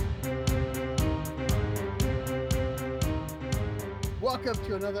welcome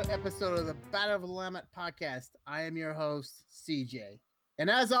to another episode of the Battle of the Willamette podcast. I am your host, CJ. And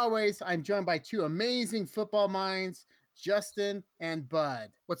as always, I'm joined by two amazing football minds, Justin and Bud.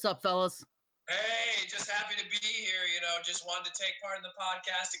 What's up, fellas? Hey, just happy to be here. Just wanted to take part in the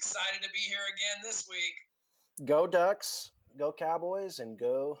podcast. Excited to be here again this week. Go Ducks, go Cowboys, and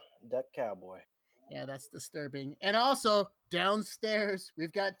go Duck Cowboy. Yeah, that's disturbing. And also, downstairs,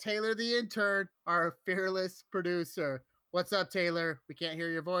 we've got Taylor the intern, our fearless producer. What's up, Taylor? We can't hear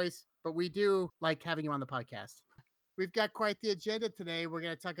your voice, but we do like having you on the podcast. We've got quite the agenda today. We're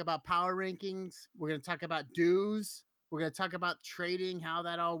going to talk about power rankings. We're going to talk about dues. We're going to talk about trading, how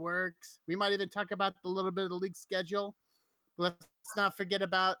that all works. We might even talk about a little bit of the league schedule. Let's not forget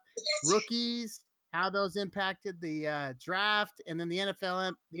about rookies, how those impacted the draft, and then the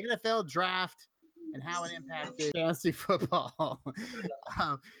NFL draft and how it impacted fantasy football.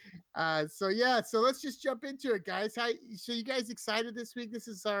 So let's just jump into it, guys. So you guys excited this week? This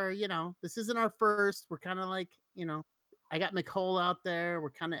is our, this isn't our first. We're kind of like, I got McCole out there.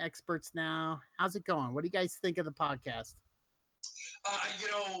 We're kind of experts now. How's it going? What do you guys think of the podcast?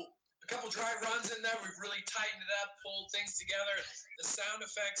 A couple dry runs in there. We've really tightened it up, pulled things together. The sound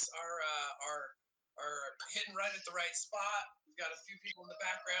effects are hitting right at the right spot. We've got a few people in the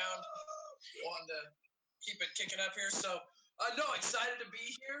background wanting to keep it kicking up here. So, excited to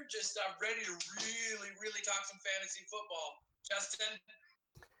be here. Just ready to really talk some fantasy football. Justin?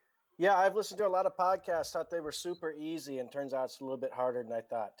 Yeah, I've listened to a lot of podcasts, thought they were super easy, and turns out it's a little bit harder than I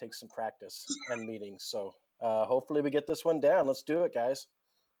thought. Takes some practice and meetings. So hopefully we get this one down. Let's do it, guys.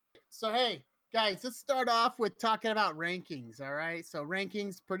 So, hey, guys, let's start off with talking about rankings, all right? So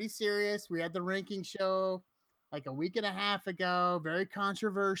rankings, pretty serious. We had the ranking show like a week and a half ago, very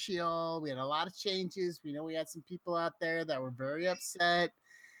controversial. We had a lot of changes. We know we had some people out there that were very upset.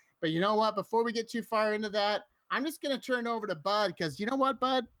 But you know what? Before we get too far into that, I'm just going to turn over to Bud because you know what,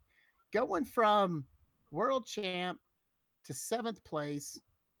 Bud? Going from world champ to 7th place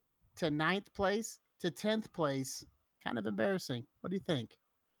to 9th place to 10th place, kind of embarrassing. What do you think?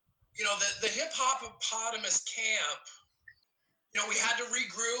 The hip-hop-opotamus camp, we had to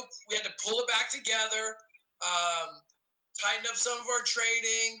regroup. We had to pull it back together, tighten up some of our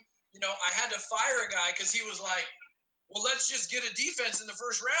trading. I had to fire a guy because he was like, well, let's just get a defense in the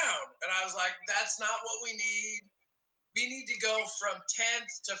first round. And I was like, that's not what we need. We need to go from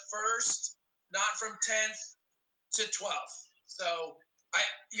 10th to 1st, not from 10th to 12th. So, I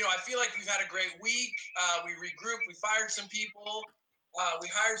feel like we've had a great week. We regrouped. We fired some people. We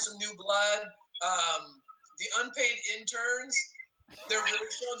hired some new blood. The unpaid interns, they're really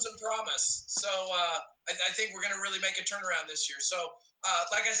showing some promise. So I think we're going to really make a turnaround this year. So,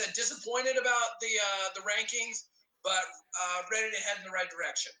 like I said, disappointed about the rankings, but ready to head in the right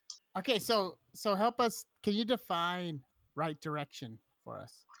direction. Okay, so help us. Can you define right direction for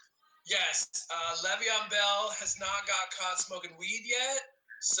us? Yes, Le'Veon Bell has not got caught smoking weed yet,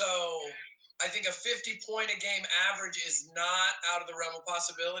 so I think a 50-point-a-game average is not out of the realm of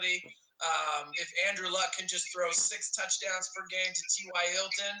possibility. If Andrew Luck can just throw 6 touchdowns per game to T.Y.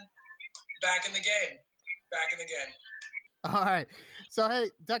 Hilton, back in the game. All right. So, hey,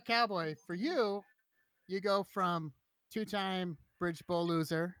 Duck Cowboy, for you, you go from 2-time Bridge Bowl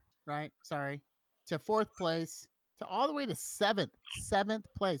loser, right? Sorry, to 4th place to all the way to 7th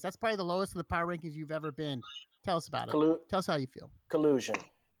place. That's probably the lowest of the power rankings you've ever been. Tell us about it. Tell us how you feel. Collusion.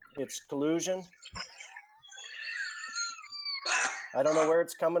 It's collusion. I don't know where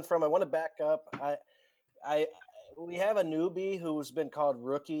it's coming from. I want to back up. We have a newbie who's been called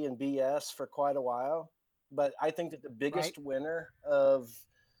rookie and BS for quite a while, but I think that the biggest winner of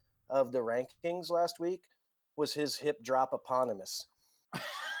the rankings last week was his hip drop eponymous.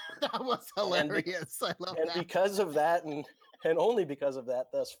 That was hilarious. I love that. And because of that, and only because of that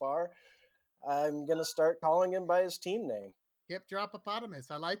thus far, I'm going to start calling him by his team name. Hip drop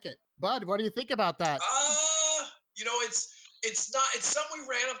eponymous. I like it. Bud, what do you think about that? It's something we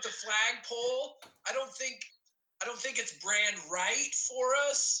ran up the flagpole. I don't think it's brand right for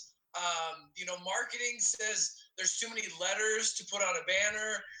us. Marketing says there's too many letters to put on a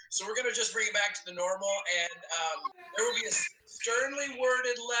banner, so we're gonna just bring it back to the normal, and there will be a sternly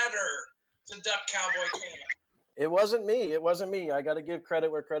worded letter to Duck Cowboy Camp. It wasn't me. I got to give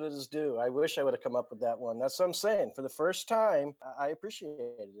credit where credit is due. I wish I would have come up with that one. That's what I'm saying. For the first time, I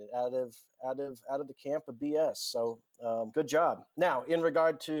appreciated it out of the camp of BS. So good job. Now, in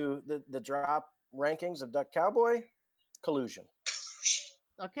regard to the drop rankings of Duck Cowboy, collusion.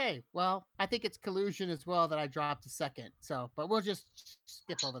 Okay, well, I think it's collusion as well that I dropped to 2nd. So, but we'll just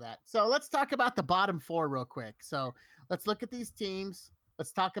skip over that. So let's talk about the bottom 4 real quick. So let's look at these teams.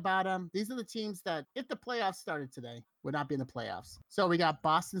 Let's talk about them. These are the teams that, if the playoffs started today, would not be in the playoffs. So we got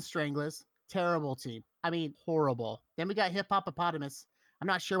Boston Stranglers, terrible team. I mean, horrible. Then we got Hip Hopopotamus. I'm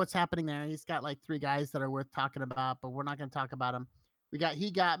not sure what's happening there. He's got like 3 guys that are worth talking about, but we're not going to talk about him. We got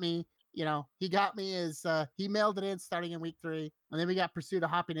He Got Me. He Got Me is he mailed it in starting in week 3. And then we got Pursuit of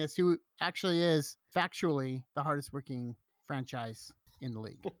Happiness, who actually is factually the hardest working franchise in the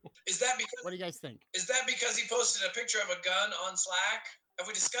league. Is that because What do you guys think? Is that because he posted a picture of a gun on Slack? Have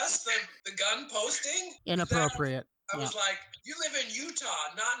we discussed the gun posting? Inappropriate. I was like, you live in Utah,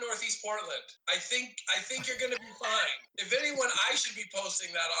 not Northeast Portland. I think you're gonna be fine. If anyone, I should be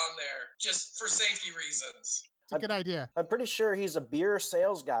posting that on there just for safety reasons. It's a good idea. I'm pretty sure he's a beer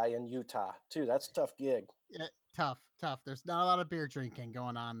sales guy in Utah too. That's a tough gig. Yeah, tough. There's not a lot of beer drinking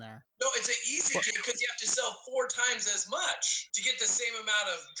going on there. No, it's an easy gig because you have to sell 4 times as much to get the same amount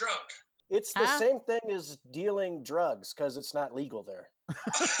of drunk. It's the same thing as dealing drugs because it's not legal there.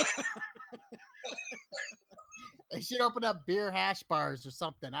 They should open up beer hash bars or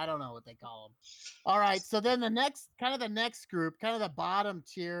something. I don't know what they call them. All right. So then the next group, kind of the bottom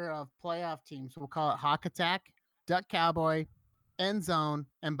tier of playoff teams, we'll call it Hawk Attack, Duck Cowboy, End Zone,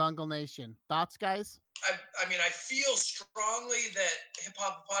 and Bungle Nation. Thoughts, guys? I mean, I feel strongly that Hip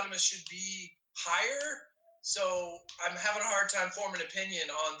Hopopotamus should be higher. So I'm having a hard time forming an opinion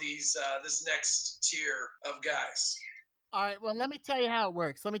on these this next tier of guys. All right, well, let me tell you how it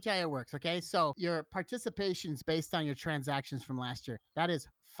works. Okay? So your participation is based on your transactions from last year. That is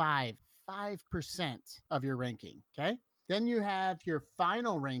 5% of your ranking, okay? Then you have your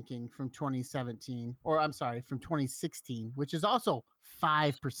final ranking from 2016, which is also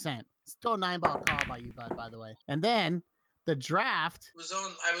 5%. Still a 9-ball call by you, Bud, by the way. And then the draft. I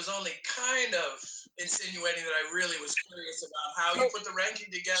was only kind of insinuating that I really was curious about how you put the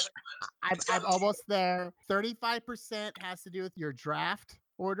ranking together. I'm almost there. 35% has to do with your draft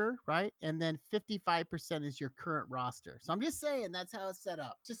order, right? And then 55% is your current roster. So I'm just saying that's how it's set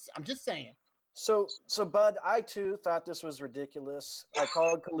up. I'm just saying. So Bud, I too thought this was ridiculous. I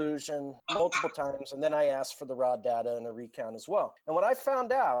called collusion multiple times, and then I asked for the raw data and a recount as well. And what I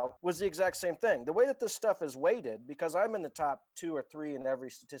found out was the exact same thing. The way that this stuff is weighted, because I'm in the top 2 or 3 in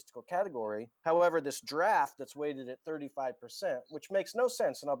every statistical category. However, this draft that's weighted at 35%, which makes no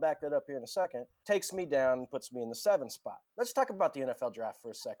sense, and I'll back that up here in a second, takes me down and puts me in the 7th spot. Let's talk about the NFL draft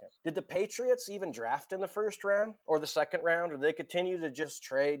for a second. Did the Patriots even draft in the first round or the second round, or did they continue to just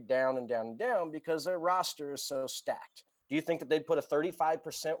trade down and down and down because their roster is so stacked? Do you think that they'd put a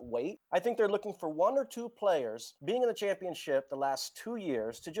 35% weight? I think they're looking for 1 or 2 players being in the championship the last 2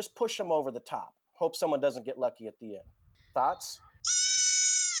 years to just push them over the top. Hope someone doesn't get lucky at the end. Thoughts?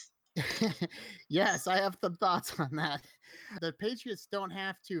 Yes, I have some thoughts on that. The Patriots don't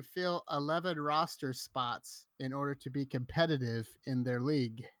have to fill 11 roster spots in order to be competitive in their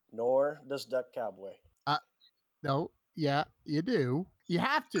league. Nor does Duck Cowboy. No, yeah, you do. You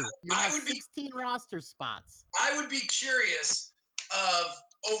have to. You have 16 roster spots. I would be curious of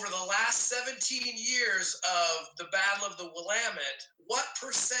over the last 17 years of the Battle of the Willamette, what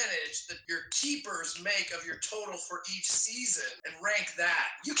percentage that your keepers make of your total for each season and rank that.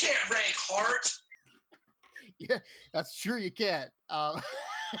 You can't rank Hart. Yeah, that's true. You can't. I'd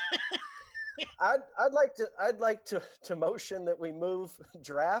like to motion that we move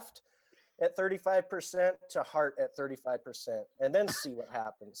draft at 35% to Hart at 35%, and then see what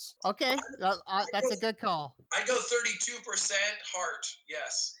happens. Okay, that's a good call. I go 32% Hart.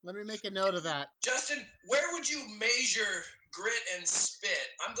 Yes. Let me make a note of that. Justin, where would you measure grit and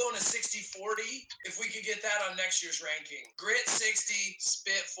spit? I'm going to 60-40 if we could get that on next year's ranking. Grit 60,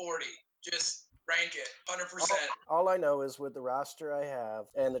 spit 40. Just rank it 100%. All I know is with the roster I have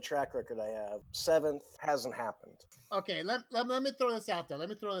and the track record I have, 7th hasn't happened. Okay, let me throw this out there.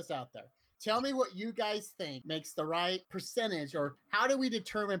 Tell me what you guys think makes the right percentage, or how do we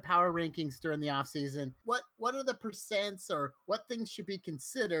determine power rankings during the offseason? What are the percents, or what things should be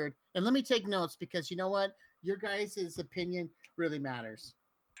considered? And let me take notes, because you know what? Your guys' opinion really matters.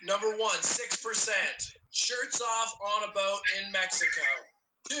 Number 1, 6%. Shirts off on a boat in Mexico.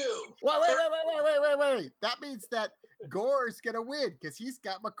 2. Wait. That means that Gore's going to win because he's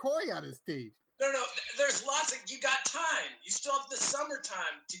got McCoy on his team. No, there's lots of, you got time. You still have the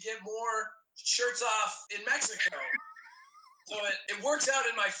summertime to get more shirts off in Mexico. So it works out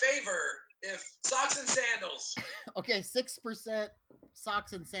in my favor if socks and sandals. Okay, 6%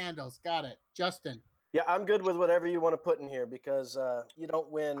 socks and sandals. Got it. Justin. Yeah, I'm good with whatever you want to put in here because you don't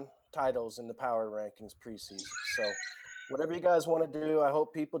win titles in the power rankings preseason. So whatever you guys want to do, I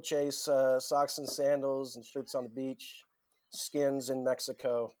hope people chase socks and sandals and shirts on the beach, skins in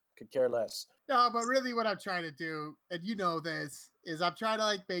Mexico. Could care less. No, but really what I'm trying to do, and you know this, is I'm trying to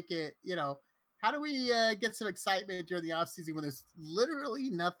like make it, how do we get some excitement during the off season when there's literally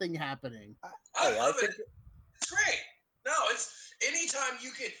nothing happening? I Hey, I love think it. It's great. No, it's anytime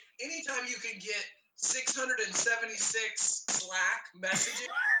you can get 676 Slack messages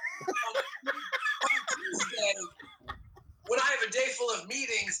on Tuesday when I have a day full of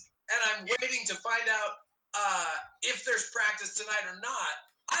meetings and I'm waiting to find out if there's practice tonight or not.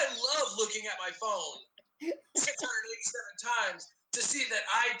 I love looking at my phone 687 times to see that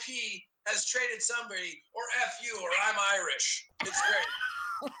IP has traded somebody, or F you, or I'm Irish. It's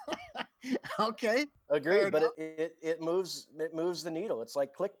great. Okay. agreed, but it moves the needle. It's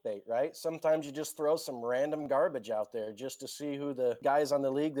like clickbait, right? Sometimes you just throw some random garbage out there just to see who the guys on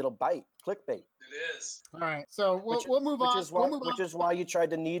the league that'll bite. Clickbait. It is. All right. So we'll move Which on. is why, which is why you tried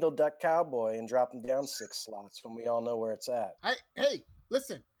to needle Duck Cowboy and drop him down 6 slots when we all know where it's at. Hey,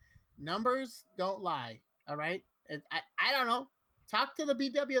 listen, numbers don't lie. All right. And I don't know. Talk to the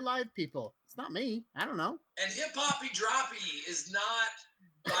BW Live people. It's not me. I don't know. And Hip Hoppy Droppy is not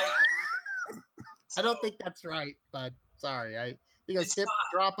biting. I don't think that's right, but sorry. I think it's hip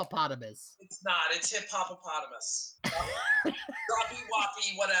dropopotamus. It's not. It's hip hopopotamus. Droppy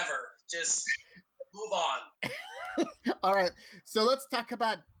woppy, whatever. Just move on. All right. So let's talk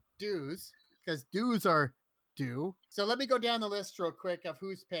about dues, because dues are due. So let me go down the list real quick of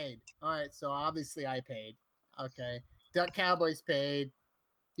who's paid. All right. So obviously I paid. Okay. Duck Cowboys paid.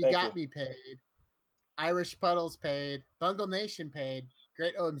 You got me paid. Irish Puddles paid. Bungle Nation paid.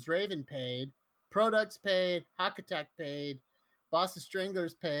 Great Odom's Raven paid. Products paid. Hawk Attack paid. Boston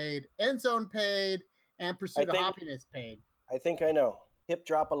Stranglers paid. End Zone paid. And Pursuit of Happiness paid. I think I know. Hip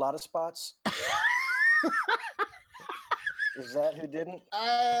drop a lot of spots. Is that who didn't?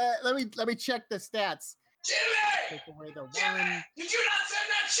 Let me check the stats. Jimmy! Take away the Jimmy! one. Did you not send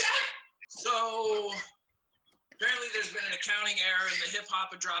that check? So apparently there's been an accounting error in the Hip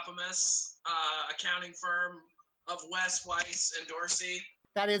Hopopotamus accounting firm of Wes, Weiss, and Dorsey.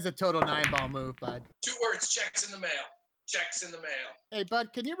 That is a total 9-ball move, bud. 2 words, checks in the mail. Checks in the mail. Hey,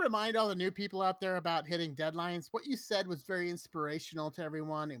 bud, can you remind all the new people out there about hitting deadlines? What you said was very inspirational to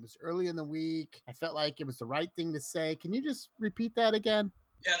everyone. It was early in the week. I felt like it was the right thing to say. Can you just repeat that again?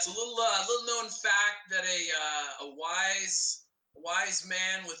 Yeah, it's a little known fact that a wise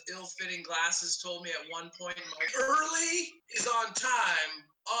man with ill-fitting glasses told me at one point in my early is on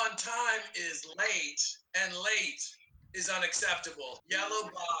time is late, and late is unacceptable. Yellow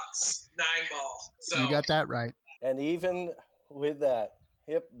box, 9-ball. So you got that right. And even with that,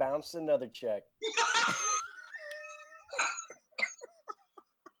 Hip bounced another check.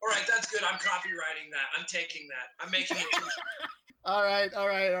 All right, that's good. I'm copywriting that. I'm taking that. I'm making it. All right.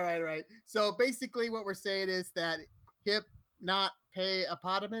 So basically what we're saying is that Hip not pay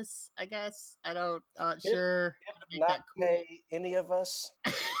Apotamus, I guess. I don't sure. Hip not pay any of us.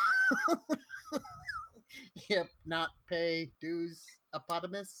 Hip not pay dues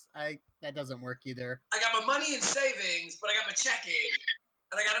Apotamus. That doesn't work either. I got my money in savings, but I got my checking.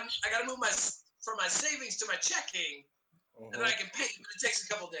 And I gotta move from my savings to my checking. And then I can pay, but it takes a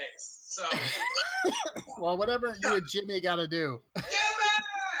couple days. So well, whatever you and Jimmy gotta do. Jimmy!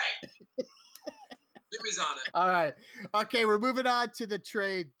 Jimmy's on it. All right. Okay, we're moving on to the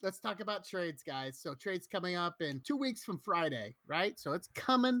trade. Let's talk about trades, guys. So trades coming up in 2 weeks from Friday, right? So it's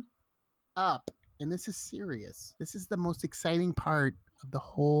coming up. And this is serious. This is the most exciting part of the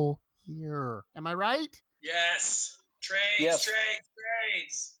whole year. Am I right? Yes. Trades.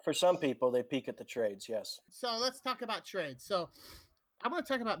 For some people, they peek at the trades, yes. So let's talk about trades. So I want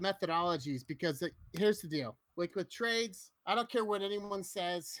to talk about methodologies because here's the deal. Like with trades, I don't care what anyone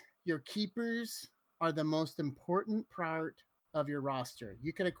says, your keepers are the most important part of your roster.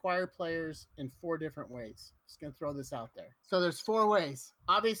 You can acquire players in 4 different ways. Just going to throw this out there. So there's 4 ways.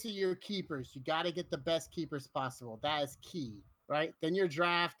 Obviously, your keepers. You got to get the best keepers possible. That is key, right? Then your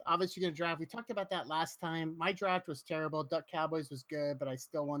draft. Obviously, you're going to draft. We talked about that last time. My draft was terrible. Duck Cowboys was good, but I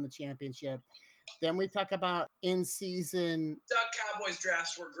still won the championship. Then we talk about in-season. Duck Cowboys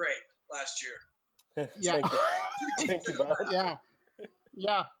drafts were great last year. Yeah. Thank you, bud. Yeah.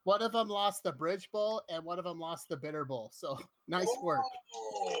 Yeah, one of them lost the Bridge Bowl and one of them lost the Bitter Bowl. So nice work.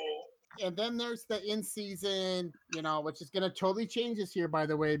 And then there's the in-season, which is going to totally change this year, by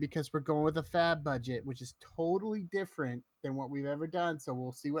the way, because we're going with a fab budget, which is totally different than what we've ever done. So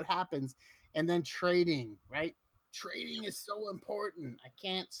we'll see what happens. And then trading, right? Trading is so important. I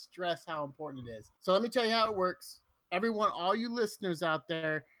can't stress how important it is. So let me tell you how it works. Everyone, all you listeners out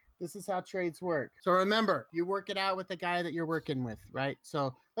there, this is how trades work. So remember, you work it out with the guy that you're working with, right?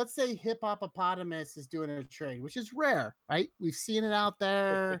 So let's say Hip Hopopotamus is doing a trade, which is rare, right? We've seen it out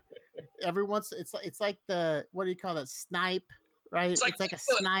there. every once it's like the what do you call that snipe, right? It's like It's like a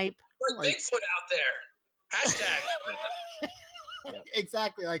Bigfoot. snipe. Like Bigfoot out there. Hashtag.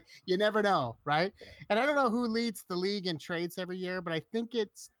 Exactly. Like you never know, right? And I don't know who leads the league in trades every year, but I think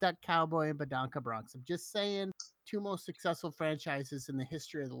it's Duck Cowboy and Badonka Bronx. I'm just saying, two most successful franchises in the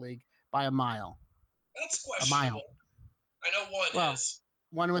history of the league by a mile. That's A mile. questionable. I know one Well, is.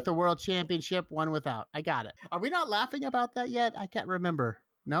 one with a world championship, one without. I got it. Are we not laughing about that yet? I can't remember.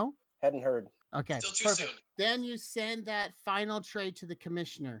 No? Hadn't heard. Okay. Still too Perfect. soon. Then you send that final trade to the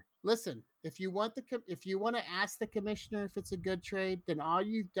commissioner. Listen, if you want to ask the commissioner if it's a good trade, then all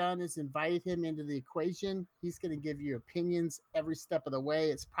you've done is invited him into the equation. He's going to give you opinions every step of the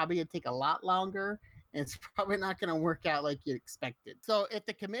way. It's probably going to take a lot longer, and it's probably not going to work out like you expected. So if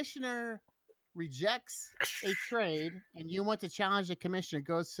the commissioner rejects a trade and you want to challenge the commissioner, it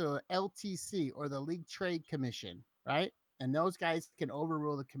goes to the LTC or the League Trade Commission, right? And those guys can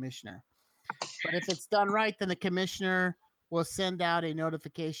overrule the commissioner. But if it's done right, then the commissioner will send out a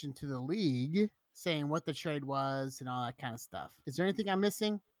notification to the league saying what the trade was and all that kind of stuff. Is there anything I'm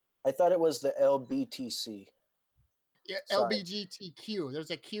missing? I thought it was the LBTC. Yeah, Sorry. LBGTQ.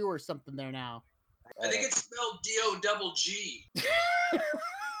 There's a Q or something there now. I think it's spelled D-O-double-G.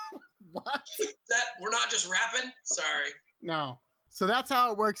 What? That we're not just rapping? Sorry. No. So that's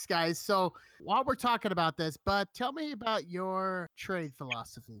how it works, guys. So while we're talking about this, Bud, tell me about your trade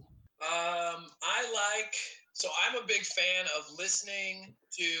philosophy. So I'm a big fan of listening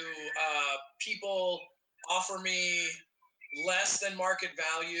to people offer me less than market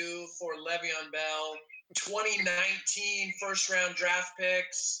value for Le'Veon Bell, 2019 first round draft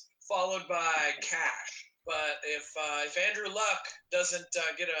picks, followed by cash. But if Andrew Luck doesn't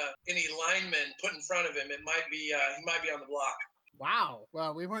get any lineman put in front of him, it might be he might be on the block. Wow.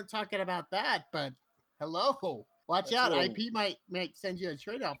 Well, we weren't talking about that, but hello. Watch out. IP might send you a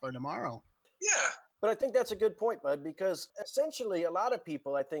trade offer tomorrow. Yeah. But I think that's a good point, Bud, because essentially a lot of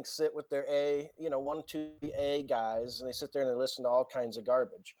people, I think, sit with their one, two A guys, and they sit there and they listen to all kinds of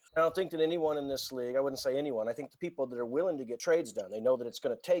garbage. I don't think that anyone in this league, I wouldn't say anyone, I think the people that are willing to get trades done, they know that it's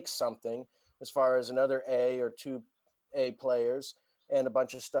going to take something as far as another A or two A players and a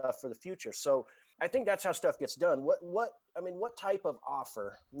bunch of stuff for the future. So I think that's how stuff gets done. What type of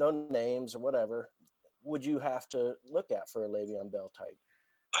offer, no names or whatever, would you have to look at for a Le'Veon Bell type?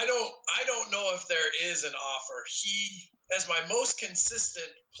 I don't know if there is an offer. He, as my most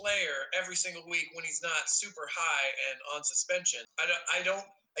consistent player every single week when he's not super high and on suspension,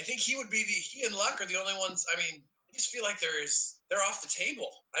 I think he would be he and Luck are the only ones. I mean, I just feel like they're off the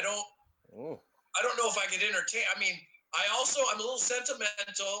table. I don't know if I could entertain. I mean, I'm a little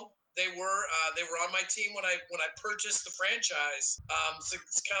sentimental. They were on my team when I purchased the franchise. So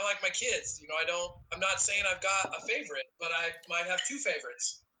it's kind of like my kids. I'm not saying I've got a favorite, but I might have two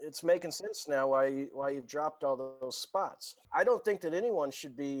favorites. It's making sense now why you dropped all those spots. I don't think that anyone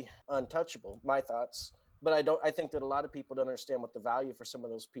should be untouchable. My thoughts. But I think that a lot of people don't understand what the value for some of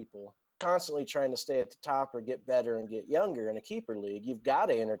those people constantly trying to stay at the top or get better and get younger in a keeper league. You've got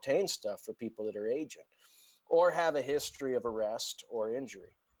to entertain stuff for people that are aging or have a history of arrest or injury.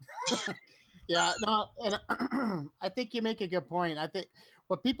 Yeah, no, and I think you make a good point. I think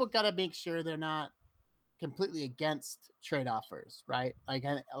what people got to make sure they're not completely against trade offers, right? Like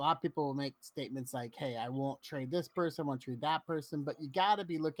a lot of people will make statements like, "Hey, I won't trade this person, I won't trade that person," but you got to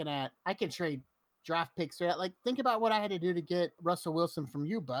be looking at, I can trade draft picks. Right? Like think about what I had to do to get Russell Wilson from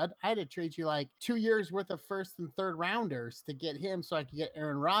you, Bud. I had to trade you like 2 years worth of first and third rounders to get him so I could get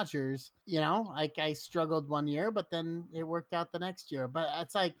Aaron Rodgers. Like I struggled one year, but then it worked out the next year. But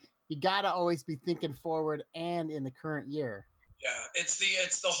it's like you got to always be thinking forward and in the current year. Yeah, it's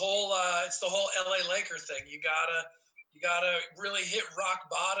the whole LA Laker thing. You gotta really hit rock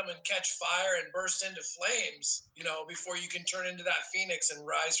bottom and catch fire and burst into flames, before you can turn into that phoenix and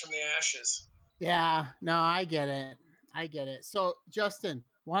rise from the ashes. Yeah, no, I get it. So, Justin,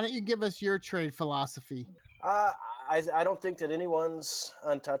 why don't you give us your trade philosophy? I don't think that anyone's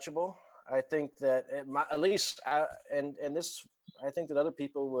untouchable. I think that at least, and this, I think that other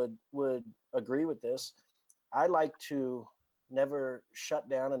people would agree with this. I like to never shut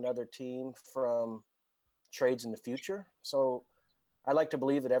down another team from trades in the future. So I like to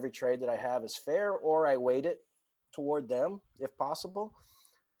believe that every trade that I have is fair, or I weight it toward them if possible,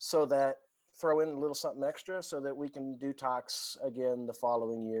 so that throw in a little something extra so that we can do talks again the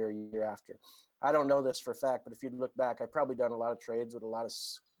following year after. I don't know this for a fact, but if you look back, I've probably done a lot of trades with a lot of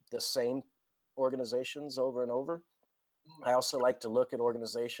the same organizations over and over. I also like to look at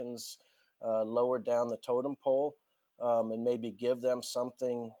organizations lower down the totem pole and maybe give them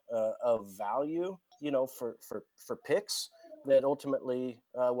something of value, for picks. that ultimately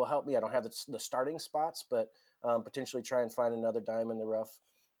will help me. I don't have the starting spots, but potentially try and find another dime in the rough,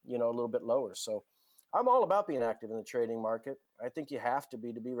 a little bit lower. So I'm all about being active in the trading market. I think you have to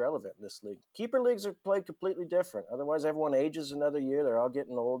be relevant in this league. Keeper leagues are played completely different. Otherwise, everyone ages another year. They're all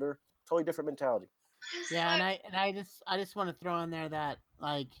getting older. Totally different mentality. Yeah, and I just want to throw in there that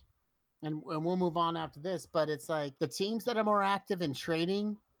like, and we'll move on after this, but it's like the teams that are more active in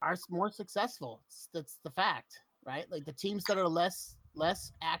trading are more successful. That's the fact, right? Like the teams that are less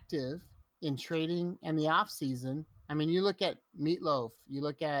active in trading and the off season. I mean, you look at Meatloaf, you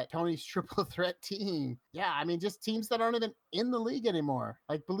look at Tony's triple threat team. Yeah, I mean, just teams that aren't even in the league anymore.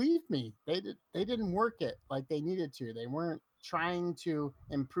 Like, believe me, they didn't work it like they needed to. They weren't trying to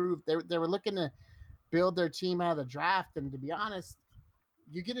improve. They were looking to build their team out of the draft. And to be honest,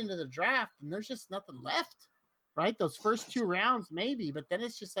 you get into the draft and there's just nothing left, right? Those first two rounds, maybe, but then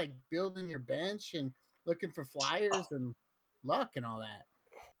it's just like building your bench and looking for flyers and luck and all that.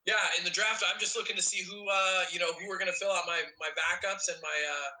 Yeah, in the draft, I'm just looking to see who who are going to fill out my backups and my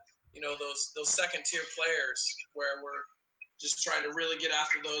those second tier players where we're just trying to really get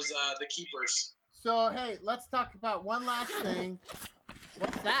after those the keepers. So, hey, let's talk about one last thing.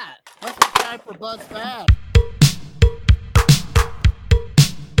 What's that? What's the time for Buzz Bad?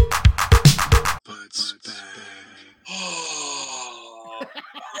 Buzz Bad. All right.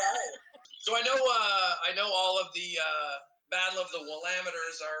 So I know all of the Battle of the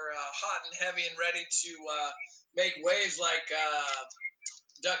Willameters are hot and heavy and ready to make waves like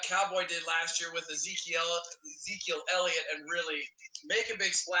Duck Cowboy did last year with Ezekiel Elliott and really make a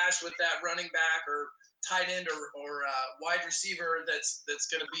big splash with that running back or tight end or wide receiver that's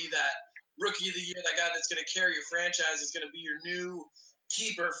going to be that rookie of the year, that guy that's going to carry your franchise is going to be your new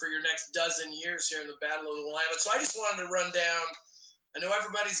keeper for your next dozen years here in the Battle of the Willamette. So I just wanted to run down. I know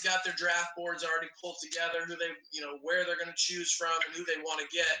everybody's got their draft boards already pulled together, who they, where they're going to choose from and who they want to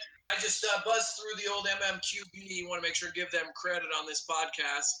get. I just buzzed through the old MMQB. Want to make sure to give them credit on this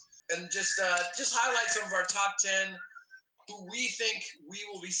podcast and just highlight some of our top 10 who we think we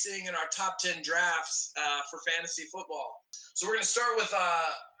will be seeing in our top 10 drafts for fantasy football. So we're going to start with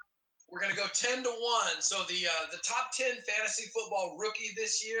we're going to go 10 to 1. So the top 10 fantasy football rookie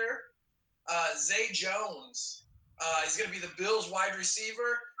this year, Zay Jones. He's going to be the Bills wide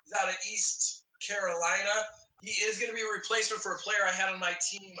receiver. He's out of East Carolina. He is going to be a replacement for a player I had on my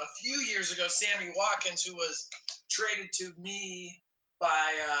team a few years ago, Sammy Watkins, who was traded to me by,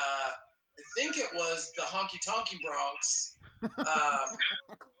 I think it was the Honky Tonky Bronx. And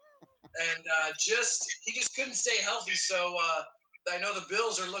he just couldn't stay healthy. So I know the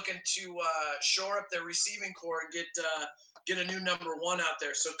Bills are looking to shore up their receiving core and get a new number one out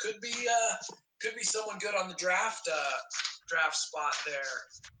there. So could be someone good on the draft spot there.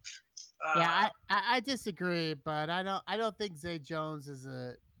 Yeah, I disagree, but I don't think Zay Jones is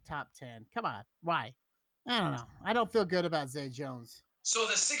a top 10. Come on, why? I don't know. I don't feel good about Zay Jones. So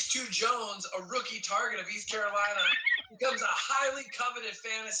the 6'2 Jones, a rookie target of East Carolina, becomes a highly coveted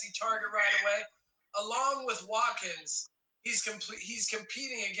fantasy target right away. Along with Watkins, he's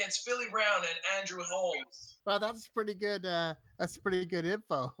competing against Philly Brown and Andrew Holmes. Well, that's pretty good. That's pretty good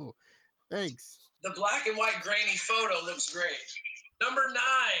info. Thanks. The black and white grainy photo looks great. Number 9,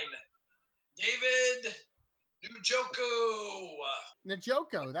 David Njoku,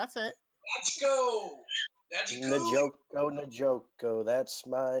 that's it. Let's go. Njoku, that's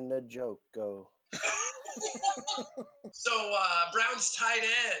my Njoku. So Brown's tight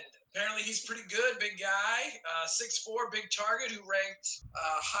end. Apparently he's pretty good, big guy, 6'4", big target who ranked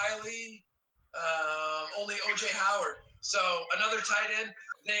highly, only O.J. Howard. So another tight end.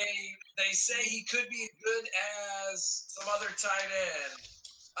 They say he could be as good as some other tight end.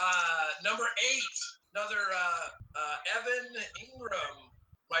 Number 8, another Evan Ingram.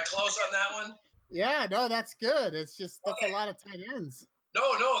 Am I close on that one? Yeah, no, that's good. It's just that's a lot of tight ends.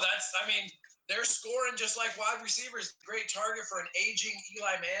 No, they're scoring just like wide receivers. Great target for an aging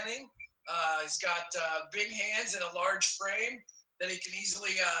Eli Manning. He's got big hands and a large frame that he can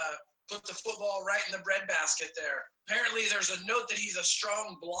easily put the football right in the breadbasket there. Apparently, there's a note that he's a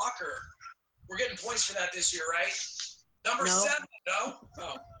strong blocker. We're getting points for that this year, right? Number 7, no?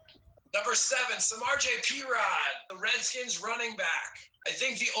 Oh. Number 7, Samarjah P-Rod, the Redskins running back. I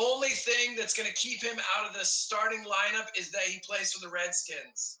think the only thing that's going to keep him out of the starting lineup is that he plays for the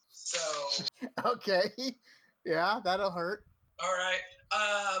Redskins. So okay, yeah, that'll hurt. All right.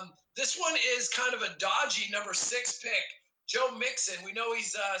 This one is kind of a dodgy number 6 pick, Joe Mixon. We know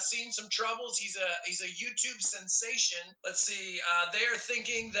he's seen some troubles. He's a YouTube sensation. Let's see. They are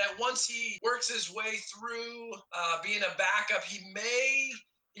thinking that once he works his way through being a backup, he may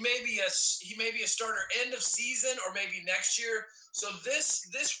He may be a starter end of season or maybe next year. So this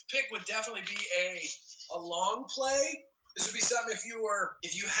pick would definitely be a long play. This would be something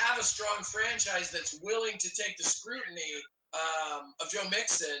if you have a strong franchise that's willing to take the scrutiny of Joe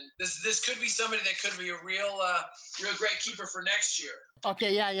Mixon. This could be somebody that could be a real great keeper for next year.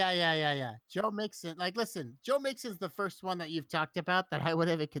 Okay, yeah. Joe Mixon. Like, listen, Joe Mixon's the first one that you've talked about that I would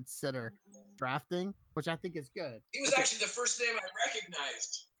ever consider drafting, which I think is good. He was actually the first name I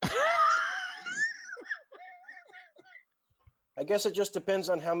recognized. I guess it just depends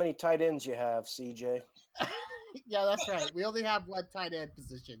on how many tight ends you have, CJ. Yeah, that's right. We only have one tight end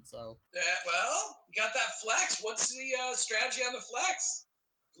position, so. Well, you got that flex. What's the strategy on the flex?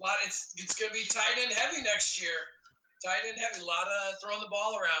 It's going to be tight end heavy next year. Tight end heavy, a lot of throwing the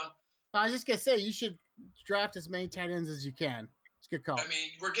ball around. I was just gonna say you should draft as many tight ends as you can. It's a good call. I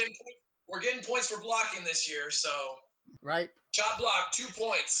mean, we're getting points for blocking this year, so right. Shot block 2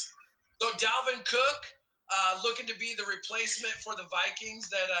 points. So Dalvin Cook looking to be the replacement for the Vikings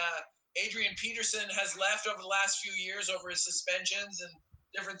that Adrian Peterson has left over the last few years over his suspensions and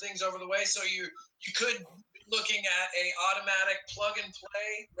different things over the way. So you could be looking at a automatic plug and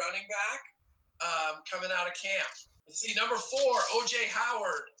play running back coming out of camp. Let's see, number 4, O.J.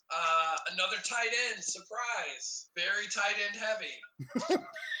 Howard, another tight end, surprise, very tight end heavy.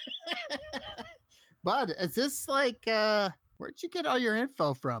 Bud, is this like, where'd you get all your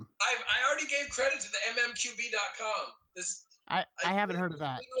info from? I already gave credit to the mmqb.com. I haven't heard of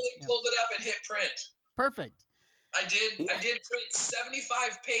that. I literally pulled it up and hit print. Perfect. I did print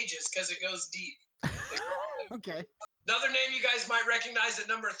 75 pages because it goes deep. Okay. Another name you guys might recognize at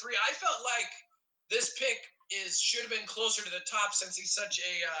number 3. I felt like this pick should have been closer to the top since he's such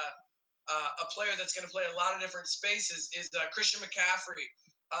a player that's going to play a lot of different spaces. Is Christian McCaffrey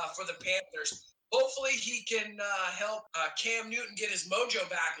for the Panthers? Hopefully he can help Cam Newton get his mojo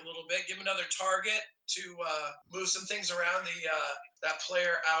back a little bit, give him another target to move some things around that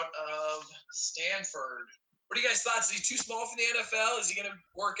player out of Stanford. What are you guys' thoughts? Is he too small for the NFL? Is he going to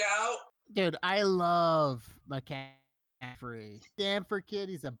work out? Dude, I love McCaffrey. Stanford kid.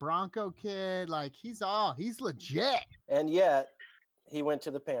 He's a Bronco kid. Like, he's legit. And yet, he went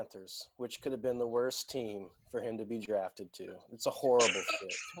to the Panthers, which could have been the worst team for him to be drafted to. It's a horrible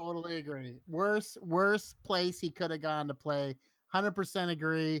fit. Totally agree. Worst place he could have gone to play. 100%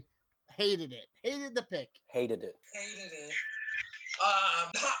 agree. Hated it. Hated the pick. Hated it.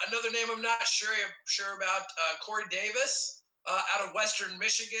 Another name I'm not sure about, Corey Davis out of Western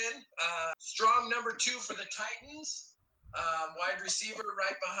Michigan. Strong number 2 for the Titans. Wide receiver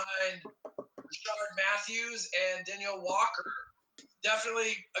right behind Rashard Matthews and Daniel Walker.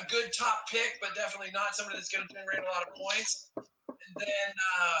 Definitely a good top pick, but definitely not somebody that's going to generate a lot of points. And then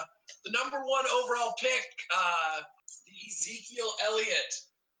the number 1 overall pick, the Ezekiel Elliott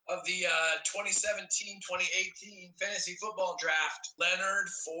of the 2017-2018 fantasy football draft, Leonard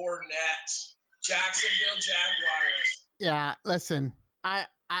Fournette, Jacksonville Jaguars. Yeah, listen, I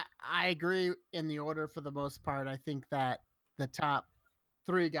agree in the order for the most part. I think that the top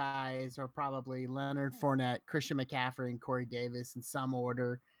 3 guys are probably Leonard Fournette, Christian McCaffrey, and Corey Davis in some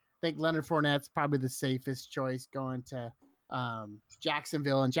order. I think Leonard Fournette's probably the safest choice going to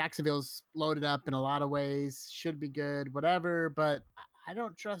Jacksonville, and Jacksonville's loaded up in a lot of ways, should be good, whatever, but I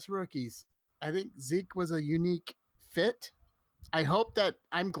don't trust rookies. I think Zeke was a unique fit.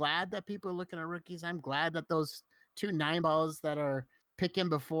 I'm glad that people are looking at rookies. I'm glad that those 2 9 balls that are picking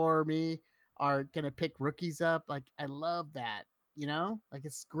before me are going to pick rookies up. Like, I love that, like,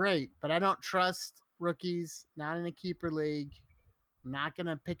 it's great, but I don't trust rookies, not in a keeper league. I'm not going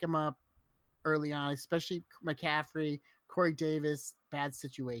to pick them up early on, especially McCaffrey, Corey Davis, bad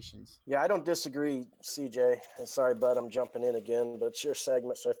situations. Yeah, I don't disagree, CJ. And sorry, bud, I'm jumping in again, but it's your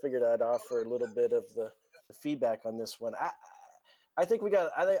segment, so I figured I'd offer a little bit of the feedback on this one. I think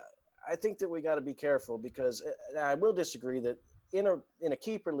I think that we got to be careful because I will disagree that in a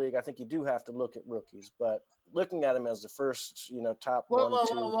keeper league, I think you do have to look at rookies, but looking at them as the first, top whoa, 1,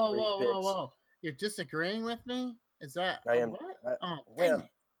 2, 3 picks. Whoa. You're disagreeing with me? Is that I am. What?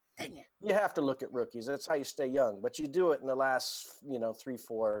 Dang it. You have to look at rookies. That's how you stay young. But you do it in the last, 3,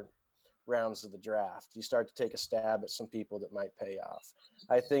 4 rounds of the draft. You start to take a stab at some people that might pay off.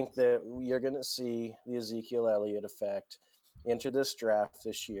 I think that you're going to see the Ezekiel Elliott effect enter this draft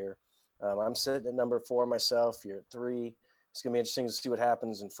this year. I'm sitting at number 4 myself. You're at 3. It's going to be interesting to see what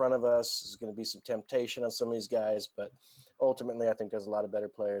happens in front of us. There's going to be some temptation on some of these guys, but ultimately, I think there's a lot of better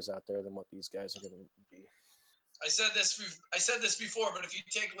players out there than what these guys are going to be. I said this before, but if you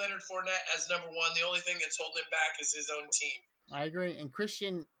take Leonard Fournette as number 1, the only thing that's holding him back is his own team. I agree. And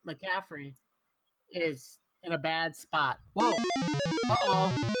Christian McCaffrey is in a bad spot. Whoa,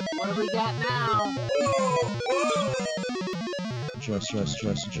 Uh-oh. What do we got now? Whoa, whoa.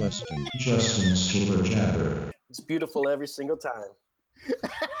 Justin's Killer Jabber. It's beautiful every single time.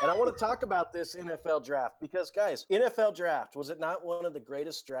 And I want to talk about this NFL draft because, guys, NFL draft, was it not one of the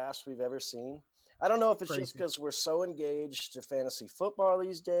greatest drafts we've ever seen? I don't know if it's just Crazy. because we're so engaged to fantasy football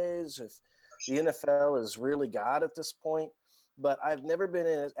these days, if the NFL is really God at this point, but I've never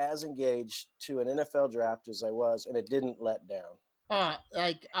been as engaged to an NFL draft as I was, and it didn't let down.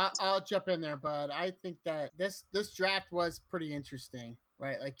 I'll jump in there, bud. I think that this draft was pretty interesting,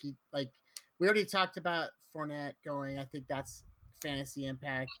 right? We already talked about Fournette going. I think that's fantasy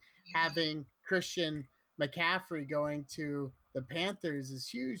impact. Having Christian McCaffrey going to the Panthers is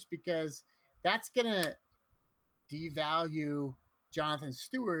huge because that's gonna devalue Jonathan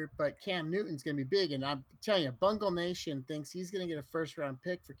Stewart, but Cam Newton's going to be big. And I'm telling you, Bungle Nation thinks he's going to get a first round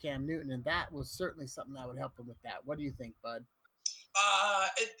pick for Cam Newton, and that was certainly something that would help him with that. What do you think, bud?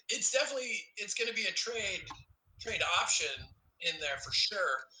 It's going to be a trade option in there for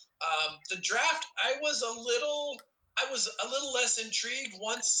sure. The draft, I was a little less intrigued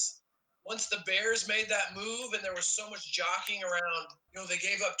once the Bears made that move, and there was so much jockeying around. They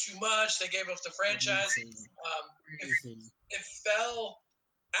gave up too much. They gave up the franchise. It fell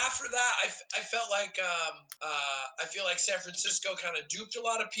after that. I felt like I feel like San Francisco kind of duped a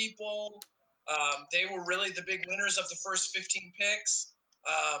lot of people. They were really the big winners of the first 15 picks.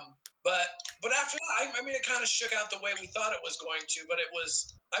 But after that, I mean, it kind of shook out the way we thought it was going to. But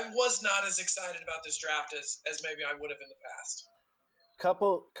I was not as excited about this draft as maybe I would have in the past.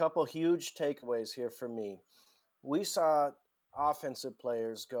 Couple huge takeaways here for me. We saw offensive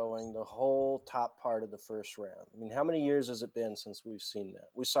players going the whole top part of the first round. I mean, how many years has it been since we've seen that?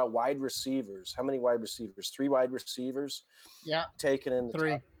 We saw wide receivers. How many wide receivers? 3 wide receivers. Yeah, taken in the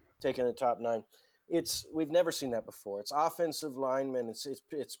 3. taken in the top 9. We've never seen that before. It's offensive linemen.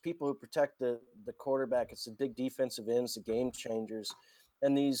 It's people who protect the quarterback. It's the big defensive ends, the game changers.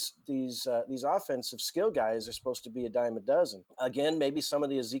 And these offensive skill guys are supposed to be a dime a dozen. Again, maybe some of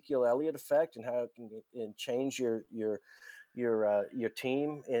the Ezekiel Elliott effect and how it can change your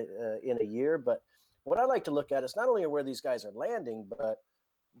team in a year. But what I like to look at is not only where these guys are landing,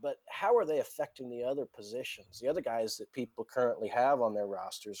 but how are they affecting the other positions, the other guys that people currently have on their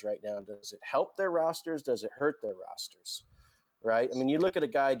rosters right now? Does it help their rosters? Does it hurt their rosters? Right? I mean, you look at a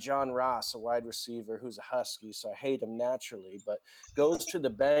guy, John Ross, a wide receiver who's a Husky, so I hate him naturally, but goes to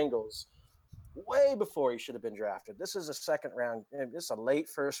the Bengals way before he should have been drafted. This is a second round, this is a late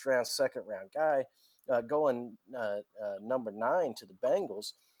first round, second round guy going number 9 to the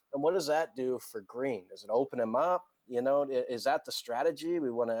Bengals. And what does that do for Green? Does it open him up? Is that the strategy? We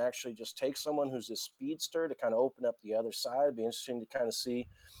want to actually just take someone who's a speedster to kind of open up the other side. It'd be interesting to kind of see,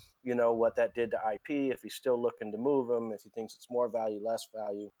 what that did to IP, if he's still looking to move him, if he thinks it's more value, less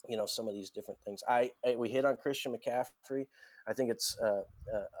value, some of these different things. We hit on Christian McCaffrey. I think it's a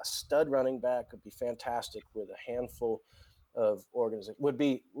stud running back. Would be fantastic with a handful of organizations.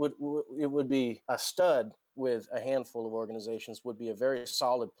 It would be a stud with a handful of organizations, would be a very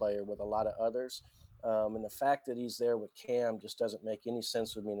solid player with a lot of others. And the fact that he's there with Cam just doesn't make any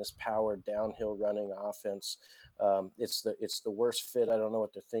sense with me in this powered downhill running offense. It's the worst fit. I don't know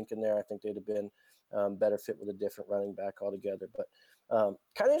what they're thinking there. I think they'd have been better fit with a different running back altogether. But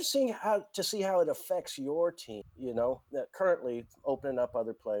kind of interesting to see how it affects your team, that currently opening up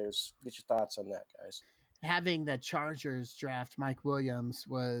other players. Get your thoughts on that, guys. Having the Chargers draft Mike Williams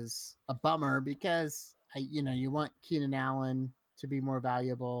was a bummer because you want Keenan Allen to be more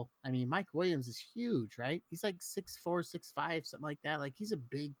valuable. I mean, Mike Williams is huge, right? He's like 6'4", 6'5", something like that. Like, he's a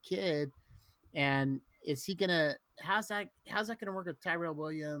big kid. And how's that gonna work with Tyrell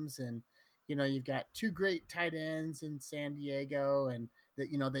Williams? And you've got 2 great tight ends in San Diego, and that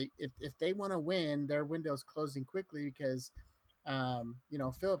if they want to win, their window's closing quickly because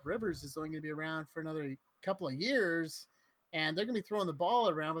Philip Rivers is only going to be around for another couple of years, and they're going to be throwing the ball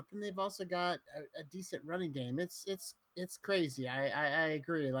around. But then they've also got a decent running game. It's crazy. I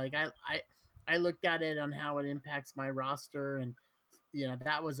agree. Like, I looked at it on how it impacts my roster, and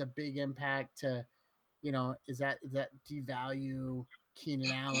that was a big impact to, is that devalue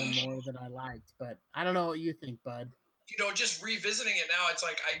Keenan Allen more than I liked. But I don't know what you think, bud. Just revisiting it now, it's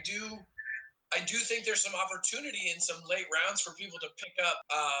like I do think there's some opportunity in some late rounds for people to pick up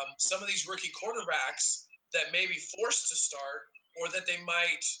some of these rookie quarterbacks that may be forced to start, or that they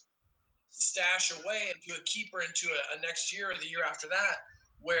might stash away and do a keeper into a next year or the year after that,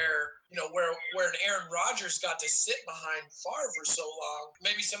 where an Aaron Rodgers got to sit behind Favre for so long.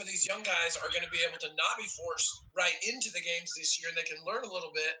 Maybe some of these young guys are going to be able to not be forced right into the games this year, and they can learn a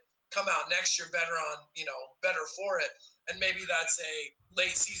little bit come out next year better better for it. And maybe that's a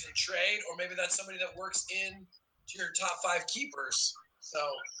late season trade, or maybe that's somebody that works in to your top 5 keepers. So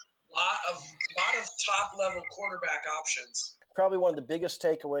lot of top level quarterback options. Probably one of the biggest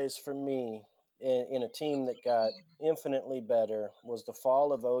takeaways for me in a team that got infinitely better was the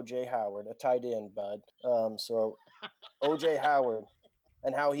fall of O.J. Howard, a tight end, bud. So O.J. Howard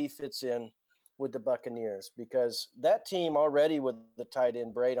and how he fits in with the Buccaneers, because that team already with the tight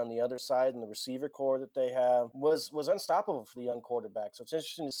end Braid on the other side and the receiver core that they have was unstoppable for the young quarterback. So it's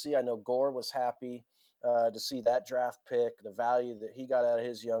interesting to see. I know Gore was happy to see that draft pick, the value that he got out of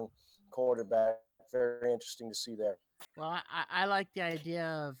his young quarterback. Very interesting to see there. Well, I like the idea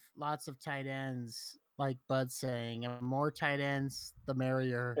of lots of tight ends, like Bud's saying, and more tight ends, the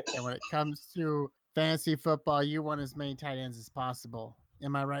merrier. And when it comes to fantasy football, you want as many tight ends as possible.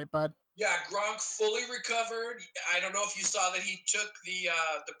 Am I right, Bud? Yeah, Gronk fully recovered. I don't know if you saw that he took the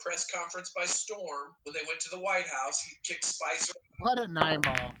press conference by storm when they went to the White House. He kicked Spicer. What a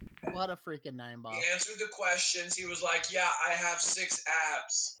 9-ball. What a freaking 9-ball. He answered the questions. He was like, yeah, I have 6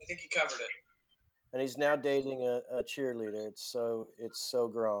 abs. I think he covered it. And he's now dating a cheerleader. It's so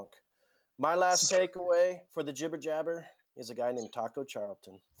Gronk. My last takeaway for the jibber jabber is a guy named Taco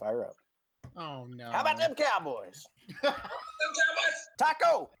Charlton. Fire up. Oh, no. How about them Cowboys?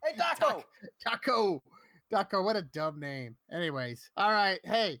 Taco! Hey, Taco! Taco, what a dumb name. Anyways, all right.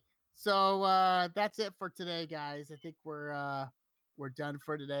 Hey, so that's it for today, guys. I think we're done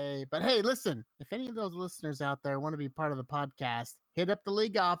for today. But hey, listen, if any of those listeners out there want to be part of the podcast, hit up the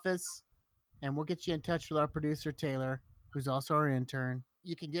league office and we'll get you in touch with our producer, Taylor, who's also our intern.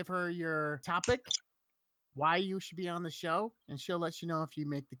 You can give her your topic, why you should be on the show, and she'll let you know if you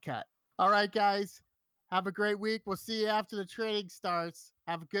make the cut. All right, guys. Have a great week. We'll see you after the trading starts.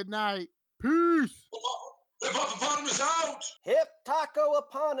 Have a good night. Peace. Hippopotamus out. Hip Taco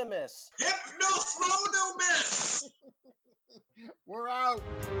Eponymous. Hip no throw no miss. We're out.